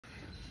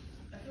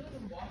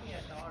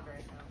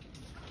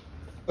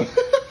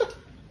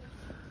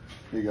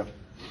Here you go.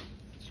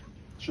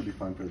 Should be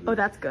fun for the. Oh,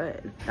 that's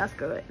good. That's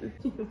good.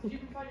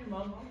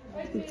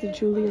 It's a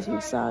Julia's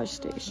massage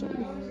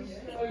station.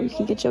 Where you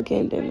can get your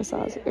game day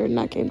massage, or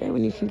not game day,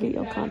 when you can get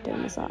your comp day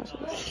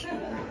massages.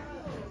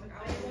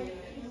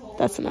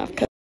 That's enough.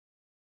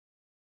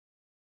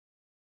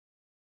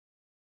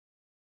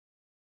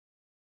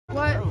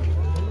 What?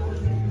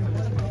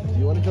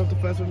 You want to jump the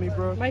fence with me,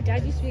 bro? My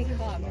dad used to be a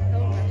cop.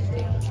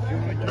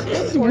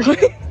 What?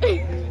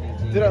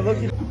 Did I look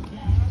at?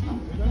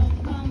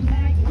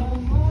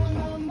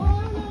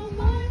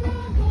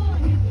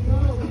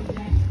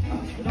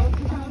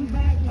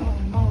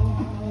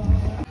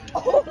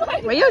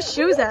 Where your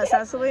shoes at,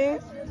 Cecily?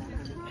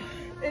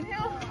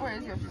 Inhale. Where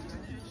is yours?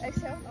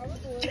 Exhale.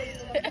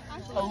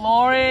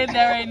 Lauren,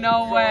 there ain't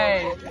no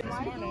way.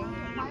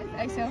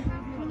 Exhale.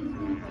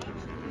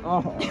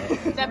 Oh.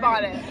 Step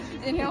on it.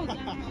 Inhale.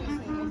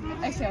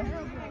 Exhale.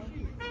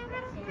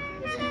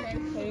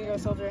 There you go,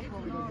 soldier.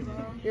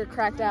 You're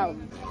cracked out.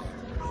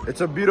 It's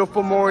a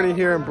beautiful morning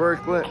here in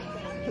Berkeley.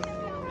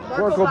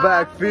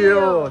 Berkelback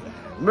Field.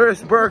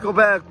 Miss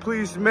Berkelback,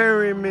 please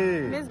marry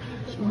me.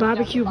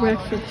 Barbecue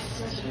breakfast.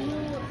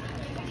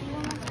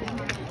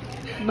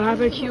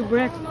 Barbecue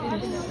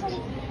breakfast.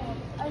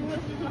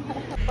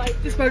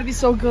 This better be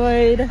so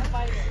good.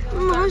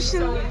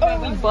 Emotion.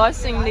 We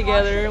bussing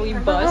together. We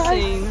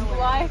bussing.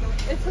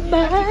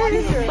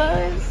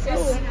 Buzz.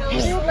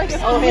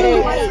 Oh,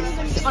 hey.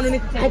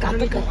 Underneath the table. I got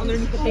the gun.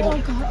 Underneath the table.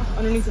 Oh, God.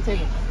 Underneath the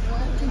table.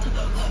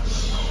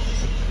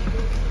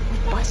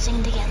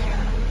 Bussing together.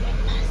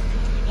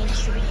 And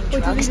distributing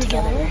drugs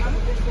together.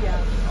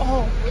 Yeah.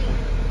 Oh.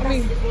 I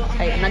mean,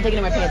 Hey, I'm not taking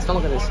in my pants. Don't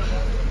look at this.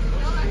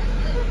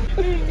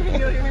 We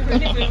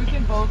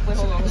can both. Wait,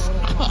 hold on.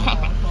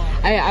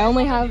 I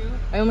only have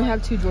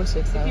 2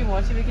 joysticks. Though. If you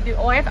want to, we can do.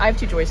 Oh, I have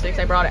 2 joysticks.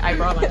 I brought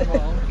mine.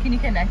 Can you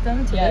connect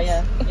them to this?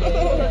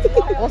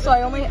 Yeah. Also,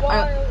 I only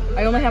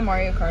have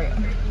Mario Kart.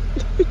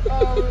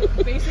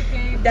 Basic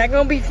game. that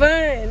gonna be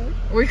fun.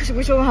 We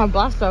still gonna have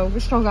blast though. We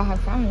still gonna have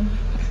fun.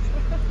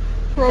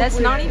 That's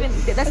not even.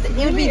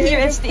 It would be here.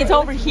 It's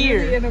over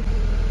here.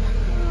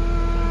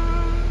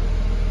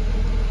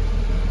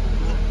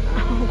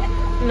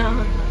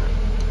 No.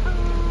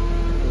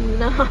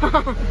 No.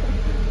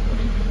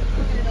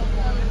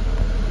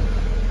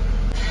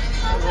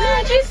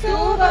 Magic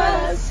school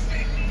bus.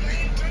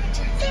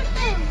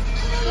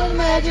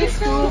 Magic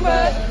school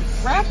bus.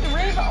 Wrap the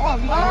ribbon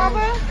on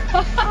lava.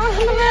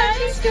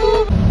 Magic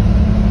school bus.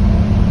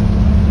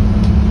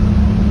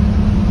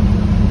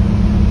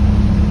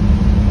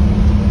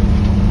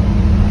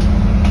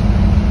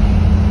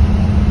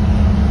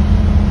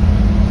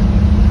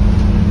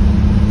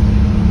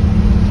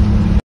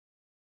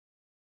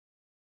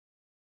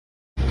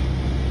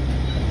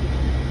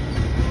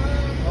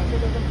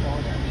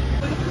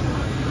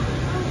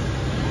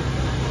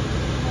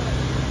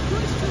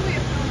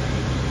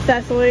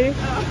 Cecily.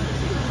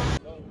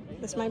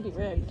 This might be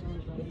rigged.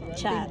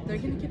 Chat. Overall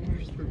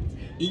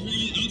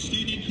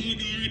outstanding color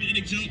guard and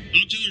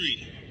auxiliary.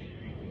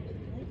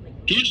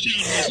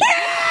 Georgetown.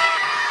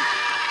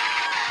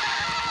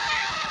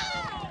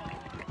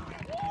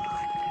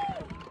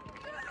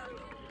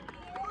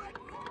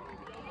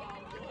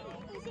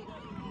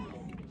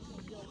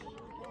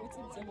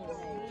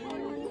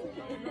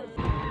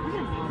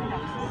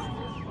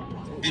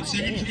 At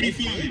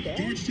 7:25,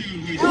 Georgetown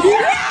has.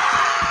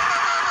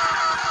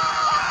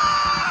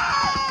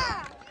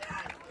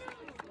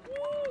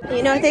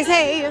 You know what they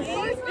say?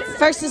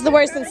 First is the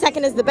worst and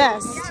second is the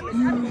best.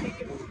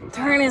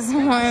 Turn is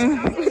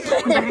one.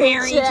 The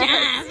very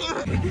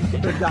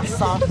jazz. Got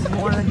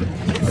sophomore,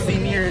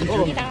 senior.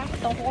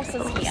 The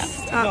horses here.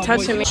 Stop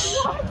touching me.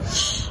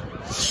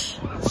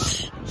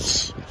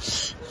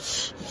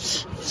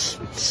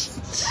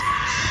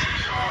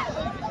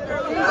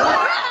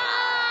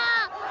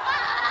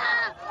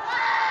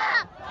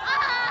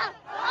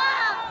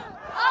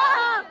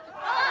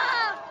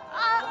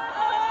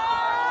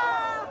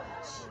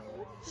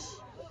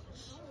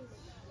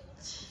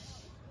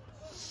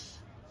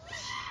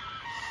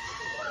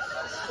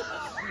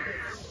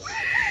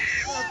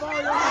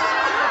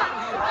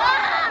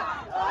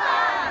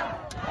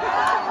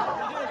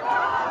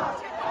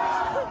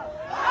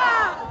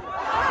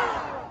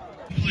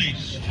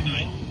 Place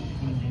tonight.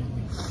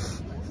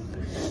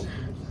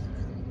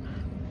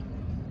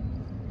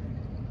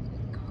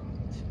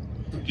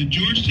 The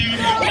Georgetown.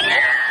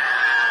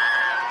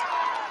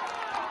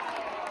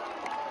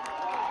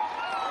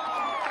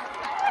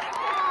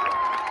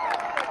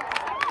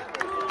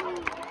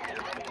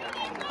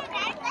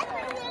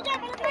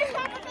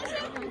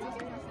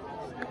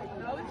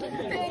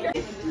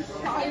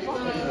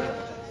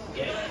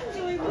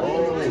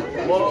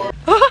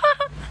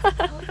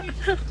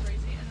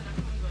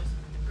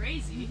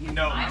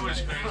 No, it was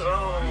crazy.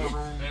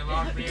 They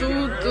locked me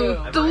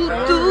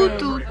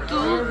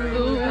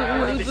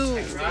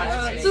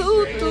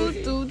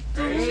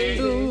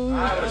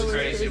That was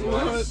crazy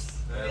once.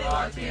 They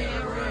locked me in a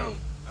room,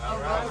 a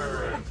rubber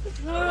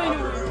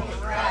room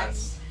with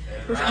rats.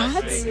 With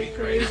hats?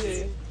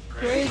 Crazy.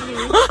 Crazy.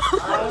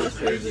 I was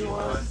crazy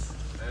once.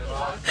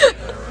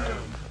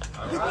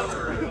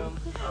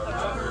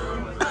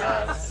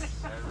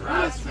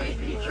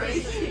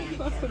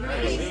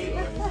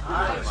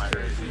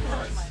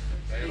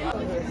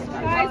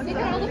 Guys, look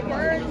at all the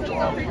birds.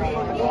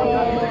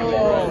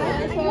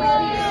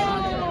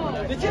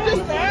 Did you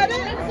just add it?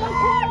 That's so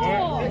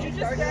cool. Did you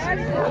just add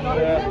it?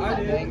 Yeah, I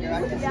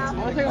did. I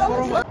want to take a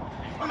photo.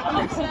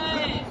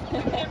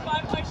 Can't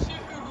find my shoes.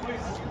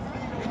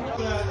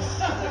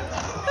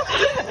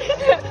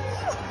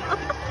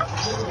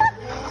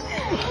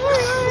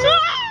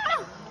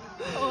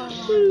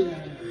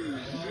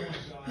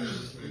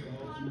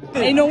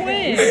 Ain't no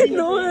way.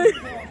 No way.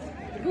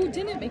 Who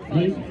didn't make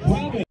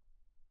fun?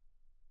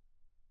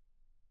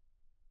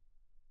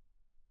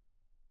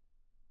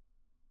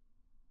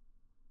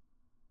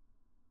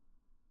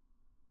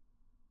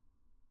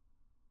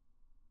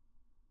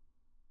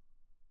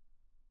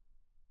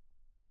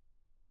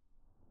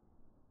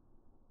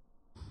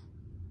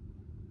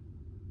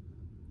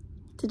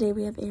 Today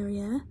we have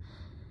area.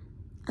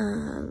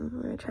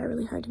 We're gonna try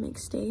really hard to make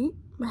state.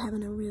 We're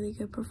having a really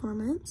good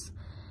performance.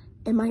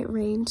 It might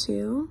rain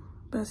too,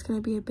 but it's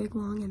gonna be a big,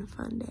 long, and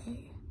fun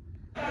day.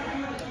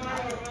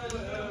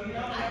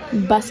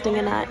 Busting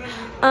a nut.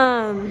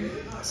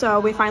 So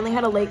we finally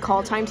had a late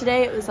call time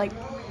today. It was like,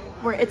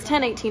 it's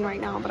 10:18 right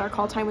now, but our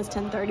call time was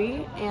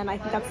 10:30, and I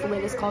think that's the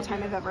latest call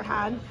time I've ever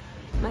had,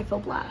 and I feel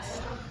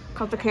blessed.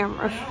 Cut the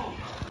camera.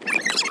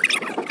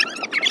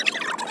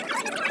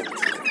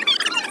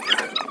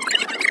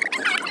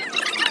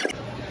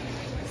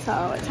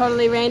 So it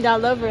totally rained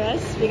all over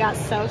us. We got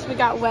soaked, we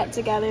got wet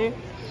together.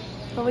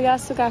 But we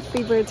also got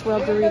Freebird's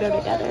World Burrito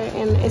together,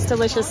 and it's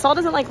delicious. Sol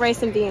doesn't like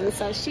rice and beans,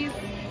 so she's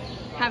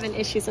having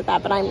issues with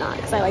that, but I'm not,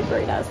 because I like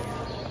burritos.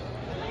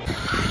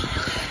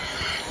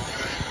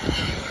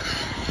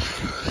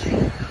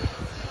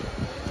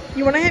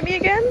 You want to hit me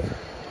again?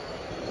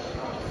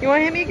 You want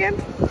to hit me again,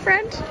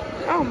 friend?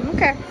 Oh,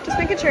 okay. Just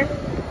making sure.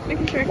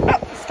 Making sure.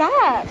 Oh,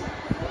 stop.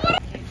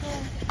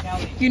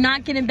 You're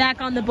not getting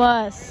back on the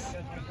bus.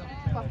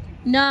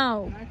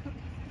 No.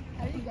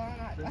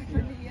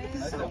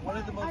 One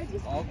of the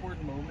most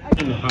awkward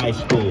moments in high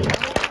school.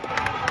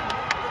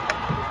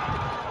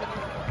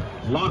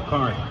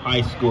 Lockhart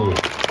High School.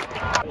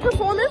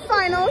 Performance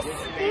finals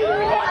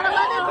at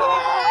 11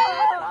 p.m.